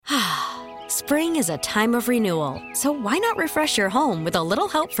Spring is a time of renewal, so why not refresh your home with a little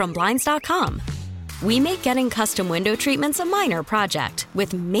help from Blinds.com? We make getting custom window treatments a minor project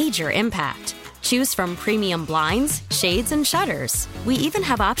with major impact. Choose from premium blinds, shades, and shutters. We even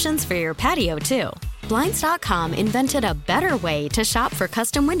have options for your patio, too. Blinds.com invented a better way to shop for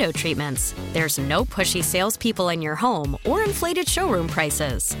custom window treatments. There's no pushy salespeople in your home or inflated showroom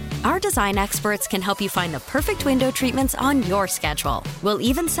prices. Our design experts can help you find the perfect window treatments on your schedule. We'll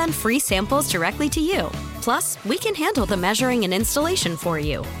even send free samples directly to you. Plus, we can handle the measuring and installation for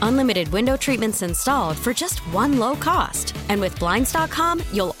you. Unlimited window treatments installed for just one low cost. And with Blinds.com,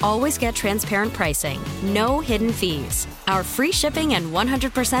 you'll always get transparent pricing. No hidden fees. Our free shipping and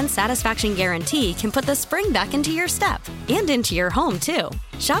 100% satisfaction guarantee can put the spring back into your step and into your home, too.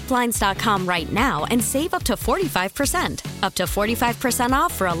 Shop Blinds.com right now and save up to 45%. Up to 45%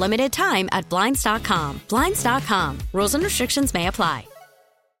 off for a limited time at Blinds.com. Blinds.com. Rules and restrictions may apply.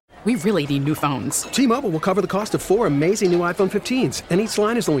 We really need new phones. T-Mobile will cover the cost of 4 amazing new iPhone 15s, and each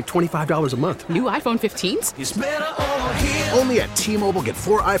line is only $25 a month. New iPhone 15s? It's better over here. Only at T-Mobile, get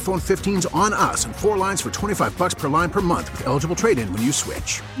 4 iPhone 15s on us and 4 lines for $25 per line per month with eligible trade-in when you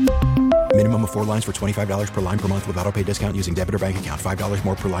switch. Minimum of 4 lines for $25 per line per month with autopay discount using debit or bank account. $5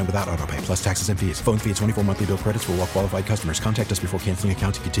 more per line without autopay, plus taxes and fees. Phone fee at 24 monthly bill credits for well-qualified customers. Contact us before canceling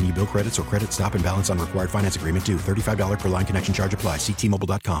account to continue bill credits or credit stop and balance on required finance agreement due. $35 per line connection charge applies. See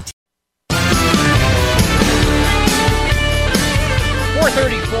T-Mobile.com.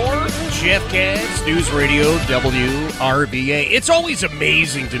 434, Jeff Katz, News Radio, WRVA. It's always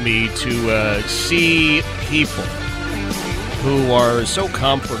amazing to me to see people who are so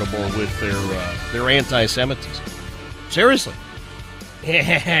comfortable with their anti-Semitism. Seriously.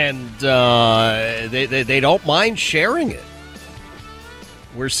 And they don't mind sharing it.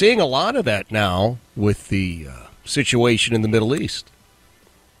 We're seeing a lot of that now with the situation in the Middle East.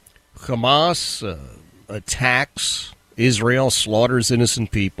 Hamas attacks Israel, slaughters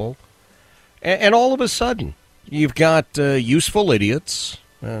innocent people, and all of a sudden, you've got useful idiots.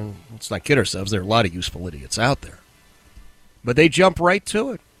 Let's not kid ourselves, there are a lot of useful idiots out there. But they jump right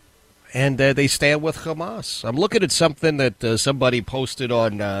to it, and they stand with Hamas. I'm looking at something that somebody posted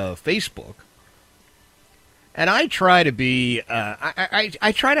on Facebook, and I try to be,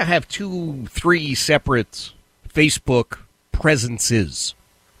 I try to have 2-3 separate Facebook presences.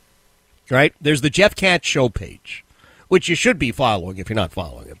 Right? There's the Jeff Katz Show page, which you should be following if you're not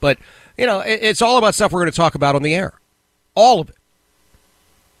following it. But, you know, it's all about stuff we're going to talk about on the air. All of it.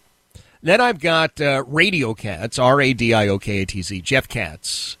 Then I've got Radio Katz, RADIOKATZ. Jeff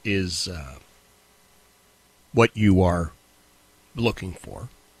Katz is what you are looking for.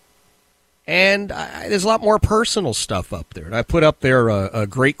 And there's a lot more personal stuff up there. And I put up there a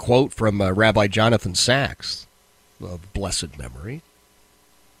great quote from Rabbi Jonathan Sachs of blessed memory.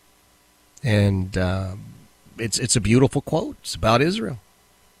 And it's a beautiful quote. It's about Israel.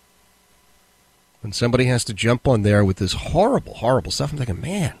 When somebody has to jump on there with this horrible, horrible stuff, I'm thinking,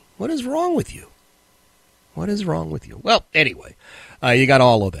 man, what is wrong with you? What is wrong with you? Well, anyway, you got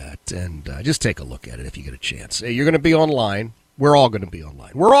all of that, and just take a look at it if you get a chance. You're going to be online. We're all going to be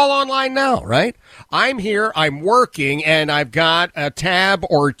online. We're all online now, right? I'm here, I'm working, and I've got a tab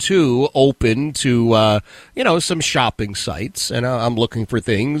or two open to, some shopping sites, and I'm looking for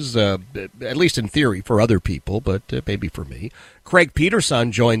things, at least in theory, for other people, but maybe for me. Craig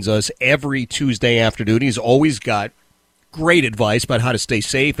Peterson joins us every Tuesday afternoon. He's always got great advice about how to stay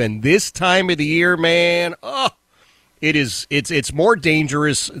safe, and this time of the year, man, it's more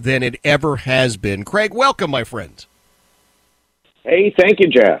dangerous than it ever has been. Craig, welcome, my friend. Hey, thank you,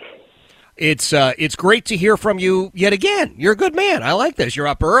 Jeff. It's great to hear from you yet again. You're a good man. I like this. You're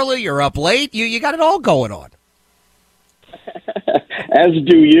up early. You're up late. You got it all going on. As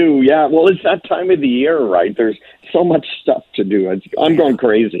do you. Yeah. Well, it's that time of the year, right? There's so much stuff to do. I'm going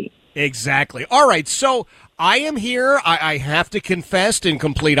crazy. Exactly. All right. So I am here. I have to confess, in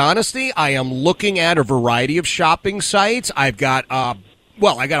complete honesty, I am looking at a variety of shopping sites. I've got I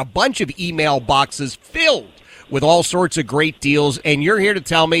got a bunch of email boxes filled with all sorts of great deals, and you're here to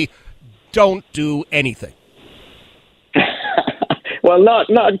tell me, don't do anything. Well, not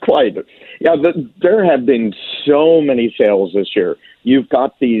quite. Yeah, there have been so many sales this year. You've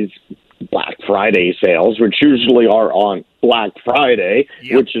got these Black Friday sales, which usually are on Black Friday,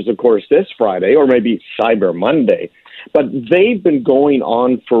 which is, of course, this Friday, or maybe Cyber Monday. But they've been going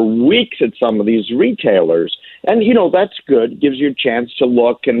on for weeks at some of these retailers. And, that's good. It gives you a chance to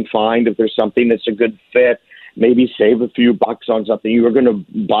look and find if there's something that's a good fit. Maybe save a few bucks on something you were going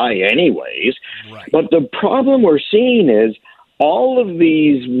to buy anyways. Right. But the problem we're seeing is all of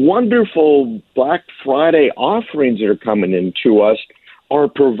these wonderful Black Friday offerings that are coming into us are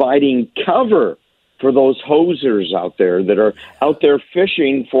providing cover for those hosers out there that are out there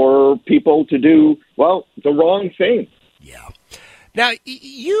fishing for people to do, well, the wrong thing. Yeah. Now,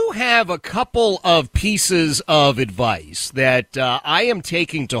 you have a couple of pieces of advice that I am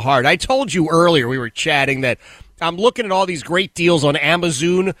taking to heart. I told you earlier, we were chatting, that I'm looking at all these great deals on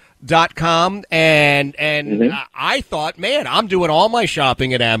Amazon.com, and I thought, man, I'm doing all my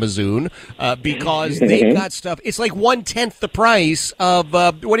shopping at Amazon because they've got stuff. It's like 1/10 the price of,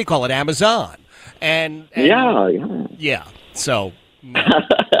 what do you call it, Amazon. And yeah. So,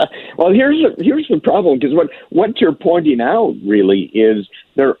 well, here's the problem, because what you're pointing out really is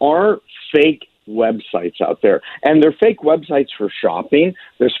there are fake websites out there, and they're fake websites for shopping.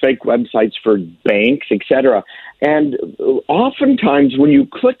 There's fake websites for banks, etc. And oftentimes, when you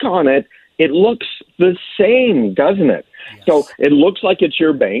click on it, it looks the same, doesn't it? Yes. So it looks like it's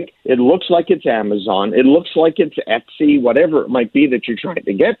your bank. It looks like it's Amazon. It looks like it's Etsy, whatever it might be that you're trying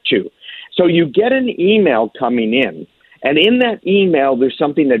to get to. So you get an email coming in, and in that email, there's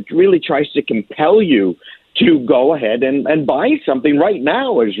something that really tries to compel you to go ahead and buy something right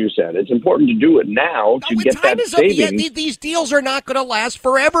now, as you said. It's important to do it now to get that savings. These deals are not going to last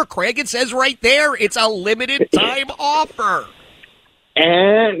forever, Craig. It says right there, it's a limited time offer.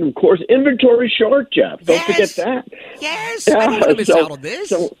 And, of course, inventory short, Jeff. Don't forget that. Yes, I don't want to miss out on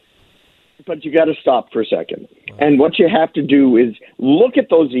this. But you got to stop for a second. And what you have to do is look at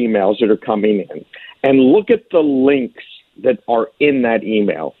those emails that are coming in and look at the links that are in that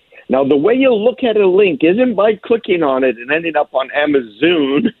email. Now, the way you look at a link isn't by clicking on it and ending up on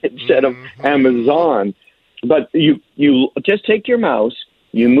Amazon instead of Amazon, but you just take your mouse,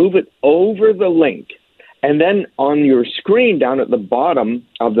 you move it over the link, and then on your screen down at the bottom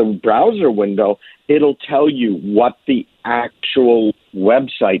of the browser window, it'll tell you what the actual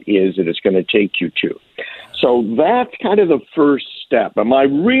website is that it's going to take you to. So that's kind of the first step. Am I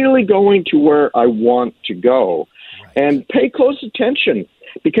really going to where I want to go? And pay close attention,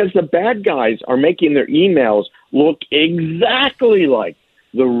 because the bad guys are making their emails look exactly like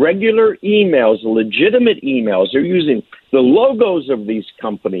the regular emails, the legitimate emails. They're using the logos of these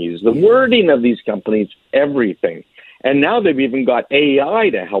companies, the wording of these companies, everything. And now they've even got AI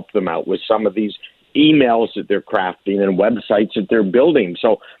to help them out with some of these emails that they're crafting and websites that they're building.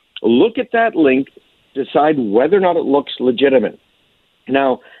 So look at that link, decide whether or not it looks legitimate.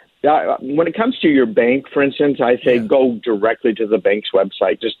 Now, when it comes to your bank, for instance, I say go directly to the bank's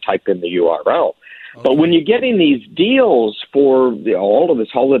website, just type in the URL. Okay. But when you're getting these deals for all of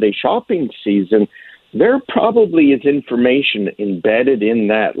this holiday shopping season, there probably is information embedded in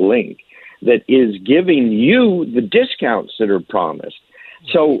that link that is giving you the discounts that are promised.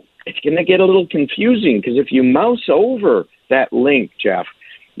 So it's going to get a little confusing, because if you mouse over that link, Jeff,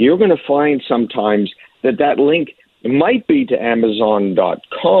 you're going to find sometimes that link might be to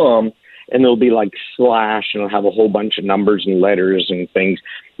Amazon.com, and there'll be like slash, and it'll have a whole bunch of numbers and letters and things.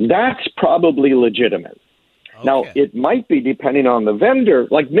 That's probably legitimate. Okay. Now, it might be, depending on the vendor,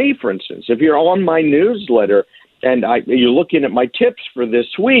 like me, for instance. If you're on my newsletter and you're looking at my tips for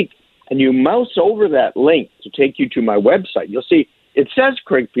this week, and you mouse over that link to take you to my website, you'll see it says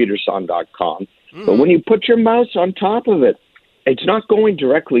CraigPeterson.com, but when you put your mouse on top of it, it's not going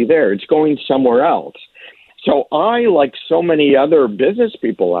directly there. It's going somewhere else. So I, like so many other business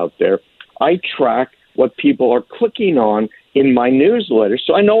people out there, I track what people are clicking on in my newsletter,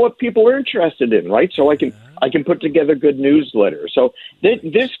 so I know what people are interested in, right? So I can put together good newsletters. So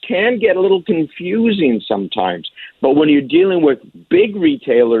this can get a little confusing sometimes, but when you're dealing with big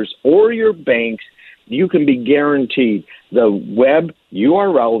retailers or your banks, you can be guaranteed the web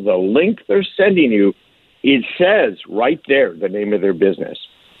URL, the link they're sending you, it says right there the name of their business.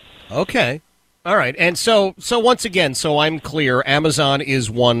 Okay. All right, and so once again, so I'm clear, Amazon is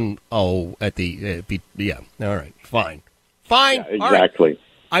 1-0 at the, all right, fine. Yeah, exactly. Right.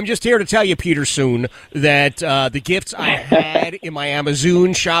 I'm just here to tell you, Peterson, that the gifts I had in my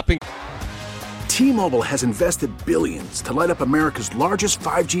Amazon shopping. T-Mobile has invested billions to light up America's largest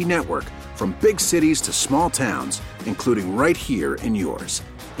 5G network, from big cities to small towns, including right here in yours.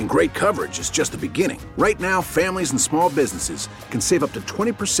 And great coverage is just the beginning. Right now, families and small businesses can save up to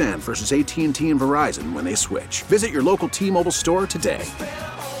 20% versus AT&T and Verizon when they switch. Visit your local T-Mobile store today.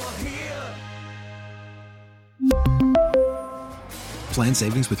 Plan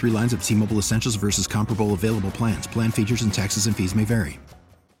savings with 3 lines of T-Mobile Essentials versus comparable available plans. Plan features and taxes and fees may vary.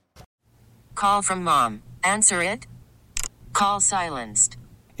 Call from mom. Answer it. Call silenced.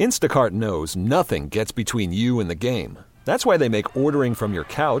 Instacart knows nothing gets between you and the game. That's why they make ordering from your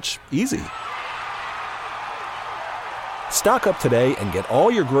couch easy. Stock up today and get all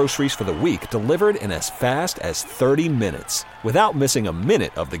your groceries for the week delivered in as fast as 30 minutes without missing a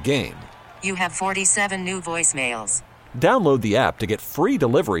minute of the game. You have 47 new voicemails. Download the app to get free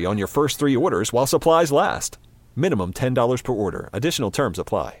delivery on your first 3 orders while supplies last. Minimum $10 per order. Additional terms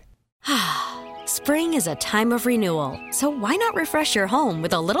apply. Spring is a time of renewal, so why not refresh your home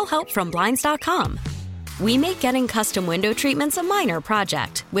with a little help from Blinds.com? We make getting custom window treatments a minor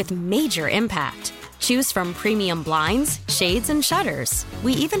project with major impact. Choose from premium blinds, shades, and shutters.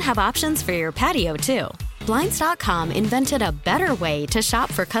 We even have options for your patio, too. Blinds.com invented a better way to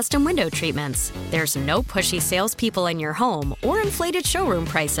shop for custom window treatments. There's no pushy salespeople in your home or inflated showroom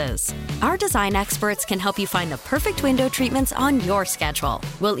prices. Our design experts can help you find the perfect window treatments on your schedule.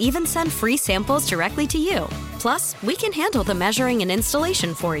 We'll even send free samples directly to you. Plus, we can handle the measuring and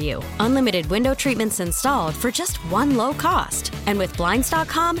installation for you. Unlimited window treatments installed for just one low cost. And with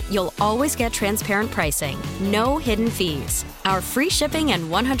Blinds.com, you'll always get transparent pricing. No hidden fees. Our free shipping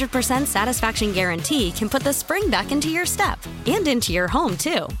and 100% satisfaction guarantee can put the spring back into your step and into your home,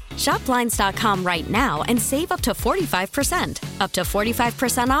 too. Shop Blinds.com right now and save up to 45%. Up to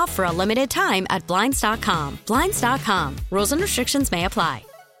 45% off for a limited time at Blinds.com. Blinds.com. Rules and restrictions may apply.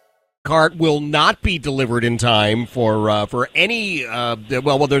 Cart will not be delivered in time for any.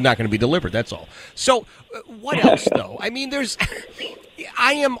 Well, they're not going to be delivered. That's all. So, what else though? I mean,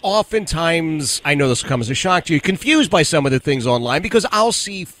 I am oftentimes, I know this comes as a shock to you, confused by some of the things online because I'll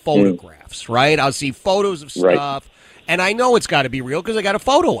see photographs, right? I'll see photos of stuff, and I know it's got to be real because I got a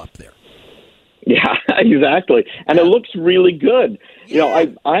photo up there. Yeah, exactly. And it looks really good. Yeah. You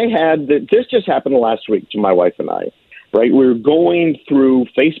know, I had, this just happened last week to my wife and I, right? We were going through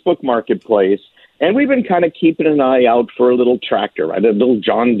Facebook Marketplace, and we've been kind of keeping an eye out for a little tractor, right? A little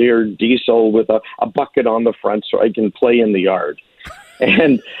John Deere diesel with a bucket on the front so I can play in the yard.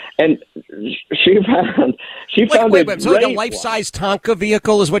 And she found wait, so like a life-size Tonka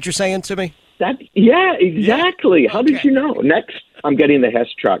vehicle is what you're saying to me? Yeah, exactly. How did you know? Next, I'm getting the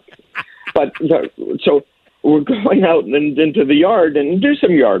Hess truck. But so we're going out into the yard and do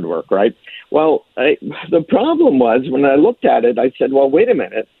some yard work, right? Well, the problem was when I looked at it, I said, well, wait a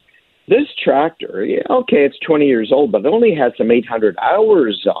minute. This tractor, okay, it's 20 years old, but it only has some 800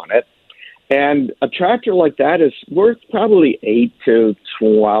 hours on it. And a tractor like that is worth probably $8,000 to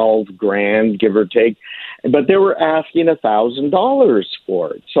 $12,000, give or take. But they were asking $1,000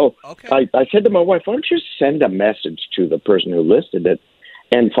 for it. So I said to my wife, why don't you send a message to the person who listed it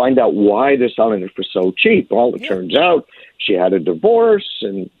and find out why they're selling it for so cheap? Well, it turns out she had a divorce,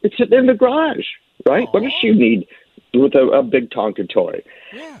 and it's in the garage, right? What does she need with a big Tonka toy?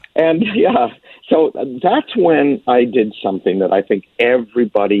 Yeah. And, so that's when I did something that I think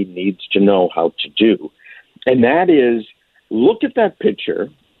everybody needs to know how to do, and that is look at that picture.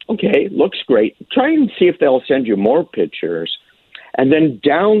 Okay, looks great. Try and see if they'll send you more pictures, and then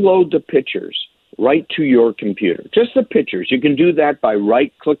download the pictures right to your computer. Just the pictures. You can do that by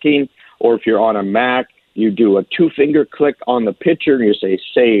right-clicking, or if you're on a Mac, you do a 2-finger click on the picture, and you say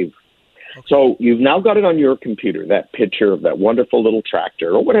save. Okay. So you've now got it on your computer, that picture of that wonderful little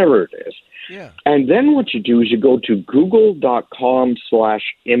tractor or whatever it is. Yeah. And then what you do is you go to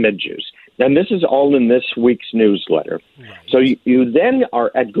google.com/images. And this is all in this week's newsletter. Right. So you then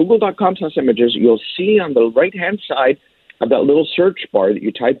are at google.com/images. You'll see on the right-hand side of that little search bar that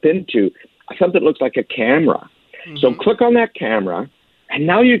you type into something that looks like a camera. Mm-hmm. So click on that camera, and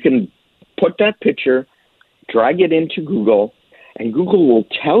now you can put that picture, drag it into Google, and Google will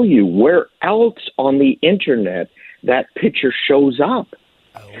tell you where else on the internet that picture shows up.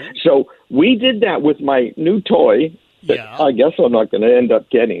 Oh. So we did that with my new toy that I guess I'm not going to end up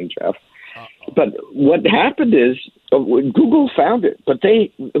getting, Jeff. Uh-oh. But what happened is Google found it, but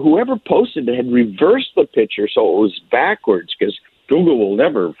whoever posted it had reversed the picture so it was backwards because Google will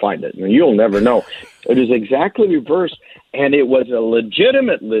never find it, and you'll never know. It is exactly reversed, and it was a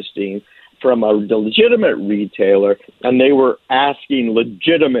legitimate listing from a legitimate retailer, and they were asking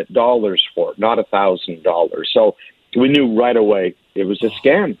legitimate dollars for it, not $1,000. So we knew right away it was a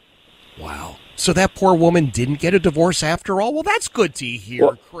scam. Wow. So that poor woman didn't get a divorce after all? Well, that's good to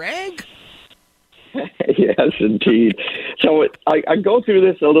hear, Craig. Yes, indeed. So I go through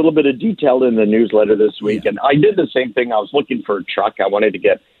this a little bit of detail in the newsletter this week, and I did the same thing. I was looking for a truck. I wanted to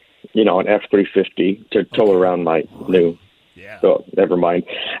get, an F-350 to tow around my new. Yeah. So never mind.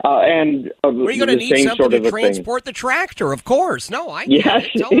 And we're going to need something to transport the tractor, of course. No, I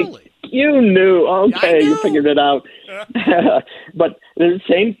get it, totally. You knew. Okay, you figured it out. But the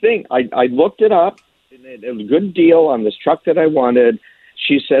same thing. I looked it up. It was a good deal on this truck that I wanted.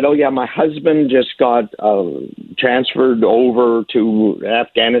 she said, oh, yeah, my husband just got transferred over to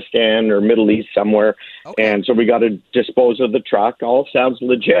Afghanistan or Middle East somewhere. Okay. And so we got to dispose of the truck. All sounds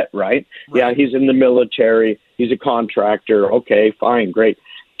legit, right? Yeah, he's in the military. He's a contractor. Okay, fine, great.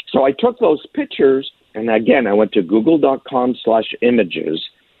 So I took those pictures, and again, I went to google.com/images,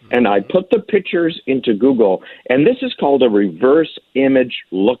 and I put the pictures into Google, and this is called a reverse image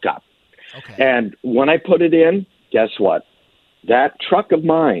lookup. Okay. And when I put it in, guess what? That truck of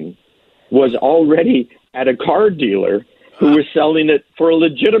mine was already at a car dealer who was selling it for a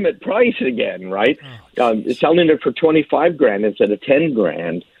legitimate price again, right? Selling it for $25,000 instead of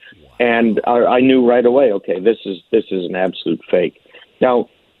 $10,000. Wow. And I knew right away, okay, this is an absolute fake. Now,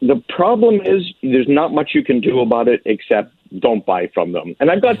 the problem is there's not much you can do about it except don't buy from them. And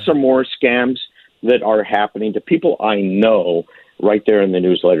I've got some more scams that are happening to people I know right there in the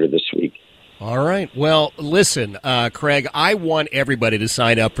newsletter this week. All right. Well, listen, Craig, I want everybody to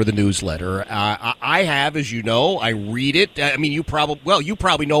sign up for the newsletter. I have, as you know, I read it. I mean, you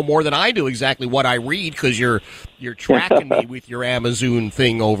probably know more than I do exactly what I read because you're tracking me with your Amazon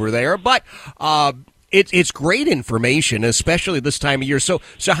thing over there. But it's great information, especially this time of year. So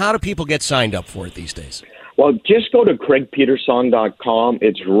how do people get signed up for it these days? Well, just go to CraigPeterson.com.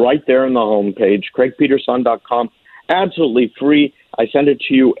 It's right there on the homepage, CraigPeterson.com. Absolutely free. I send it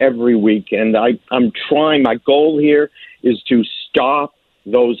to you every week, and I'm trying. My goal here is to stop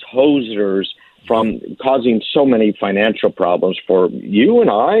those hosers from causing so many financial problems for you and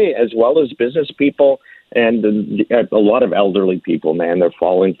I, as well as business people and a lot of elderly people, man. They're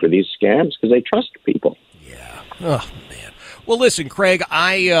falling for these scams because they trust people. Yeah. Oh, man. Well, listen, Craig,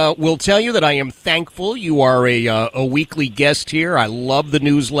 I will tell you that I am thankful you are a weekly guest here. I love the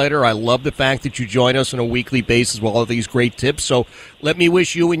newsletter. I love the fact that you join us on a weekly basis with all of these great tips. So let me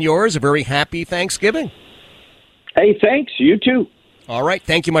wish you and yours a very happy Thanksgiving. Hey, thanks. You too. All right.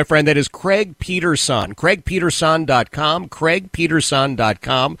 Thank you, my friend. That is Craig Peterson. CraigPeterson.com.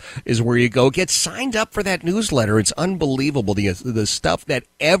 CraigPeterson.com is where you go. Get signed up for that newsletter. It's unbelievable, the stuff that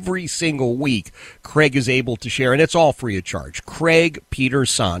every single week Craig is able to share, and it's all free of charge.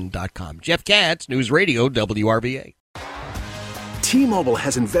 CraigPeterson.com. Jeff Katz, News Radio, WRVA. T-Mobile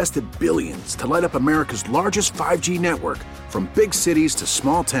has invested billions to light up America's largest 5G network, from big cities to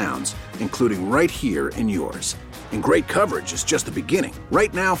small towns, including right here in yours. And great coverage is just the beginning.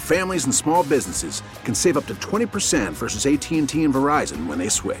 Right now, families and small businesses can save up to 20% versus AT&T and Verizon when they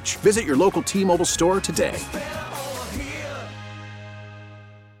switch. Visit your local T-Mobile store today.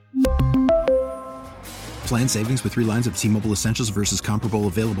 Plan savings with 3 lines of T-Mobile Essentials versus comparable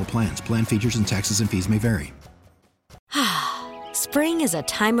available plans. Plan features and taxes and fees may vary. Spring is a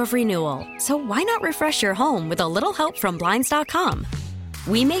time of renewal, so why not refresh your home with a little help from Blinds.com?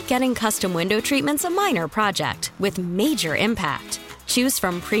 We make getting custom window treatments a minor project with major impact. Choose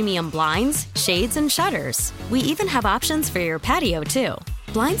from premium blinds, shades, and shutters. We even have options for your patio, too.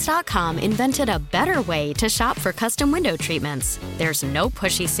 Blinds.com invented a better way to shop for custom window treatments. There's no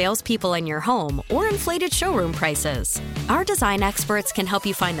pushy salespeople in your home or inflated showroom prices. Our design experts can help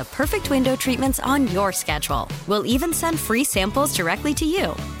you find the perfect window treatments on your schedule. We'll even send free samples directly to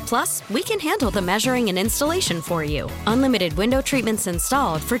you. Plus, we can handle the measuring and installation for you. Unlimited window treatments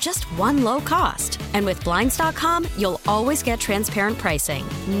installed for just one low cost. And with Blinds.com, you'll always get transparent pricing.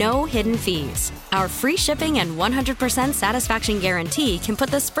 No hidden fees. Our free shipping and 100% satisfaction guarantee can put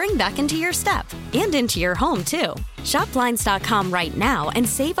the spring back into your step and into your home, too. Shop Blinds.com right now and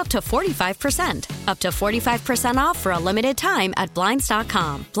save up to 45%. Up to 45% off for a limited time at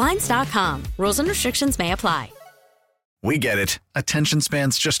Blinds.com. Blinds.com. Rules and restrictions may apply. We get it. Attention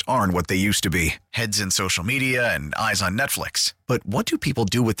spans just aren't what they used to be. Heads in social media and eyes on Netflix. But what do people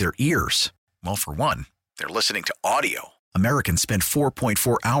do with their ears? Well, for one, they're listening to audio. Americans spend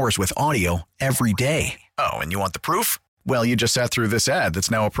 4.4 hours with audio every day. Oh, and you want the proof? Well, you just sat through this ad that's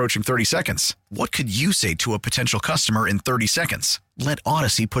now approaching 30 seconds. What could you say to a potential customer in 30 seconds? Let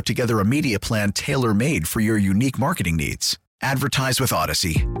Odyssey put together a media plan tailor-made for your unique marketing needs. Advertise with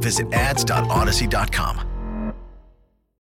Odyssey. Visit ads.odyssey.com.